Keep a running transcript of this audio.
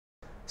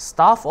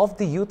Staff of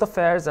the Youth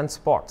Affairs and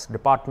Sports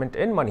Department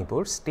in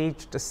Manipur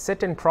staged a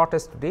sit-in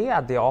protest today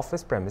at their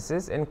office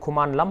premises in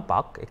Khuman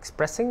Lampak,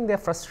 expressing their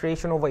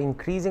frustration over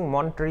increasing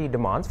monetary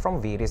demands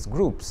from various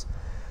groups.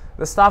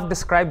 The staff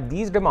described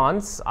these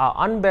demands are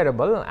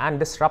unbearable and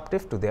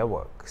disruptive to their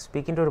work.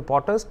 Speaking to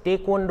reporters,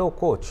 Taekwondo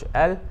coach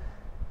L.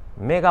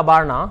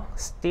 Megabarna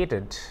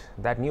stated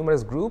that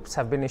numerous groups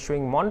have been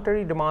issuing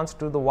monetary demands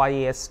to the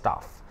YAS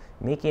staff,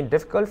 making it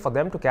difficult for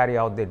them to carry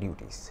out their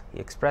duties. He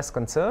expressed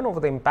concern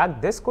over the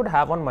impact this could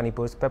have on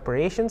Manipur's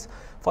preparations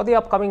for the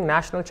upcoming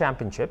national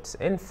championships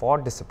in 4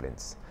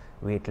 disciplines: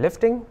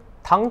 weightlifting,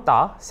 Thang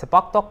Ta,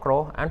 Sepak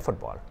Takraw and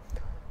football.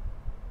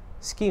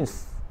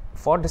 Schemes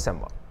for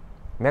December.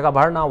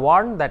 Megabarna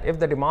warned that if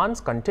the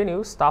demands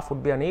continue, staff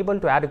would be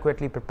unable to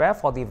adequately prepare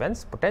for the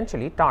events,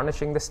 potentially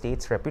tarnishing the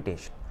state's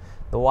reputation.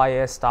 The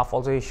YAS staff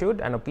also issued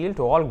an appeal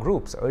to all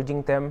groups,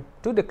 urging them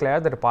to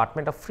declare the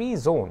department a free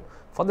zone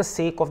for the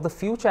sake of the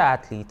future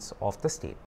athletes of the state.